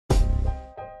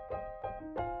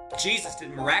Jesus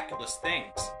did miraculous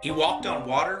things. He walked on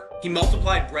water, he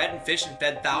multiplied bread and fish and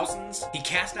fed thousands, he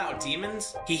cast out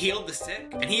demons, he healed the sick,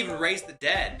 and he even raised the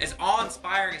dead. As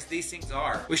awe-inspiring as these things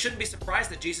are, we shouldn't be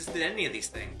surprised that Jesus did any of these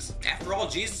things. After all,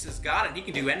 Jesus is God and he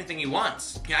can do anything he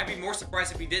wants. I'd be more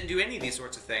surprised if he didn't do any of these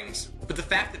sorts of things. But the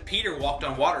fact that Peter walked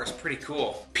on water is pretty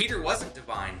cool. Peter wasn't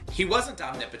divine. He wasn't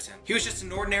omnipotent. He was just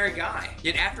an ordinary guy.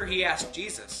 Yet after he asked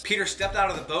Jesus, Peter stepped out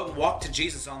of the boat and walked to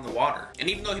Jesus on the water. And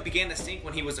even though he began to sink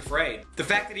when he was afraid, the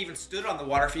fact that he even stood on the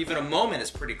water for even a moment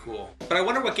is pretty cool. But I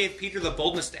wonder what gave Peter the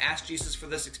boldness to ask Jesus for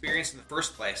this experience in the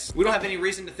first place. We don't have any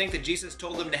reason to think that Jesus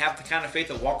told him to have the kind of faith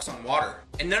that walks on water.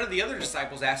 And none of the other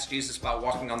disciples asked Jesus about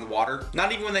walking on the water,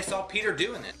 not even when they saw Peter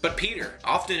doing it. But Peter,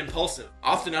 often impulsive,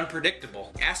 often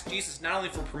unpredictable, asked Jesus not only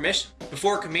for permission, but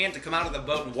for a command to come out of the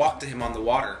boat and walk to him on the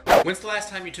water. When's the last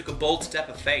time you took a bold step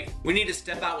of faith? We need to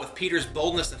step out with Peter's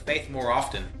boldness of faith more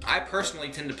often. I personally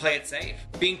tend to play it safe,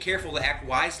 being careful to act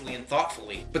wisely and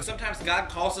thoughtfully. But sometimes God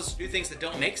calls us to do things that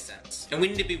don't make sense, and we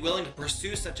need to be willing to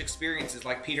pursue such experiences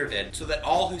like Peter did, so that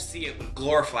all who see it would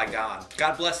glorify God.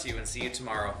 God bless you, and see you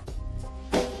tomorrow.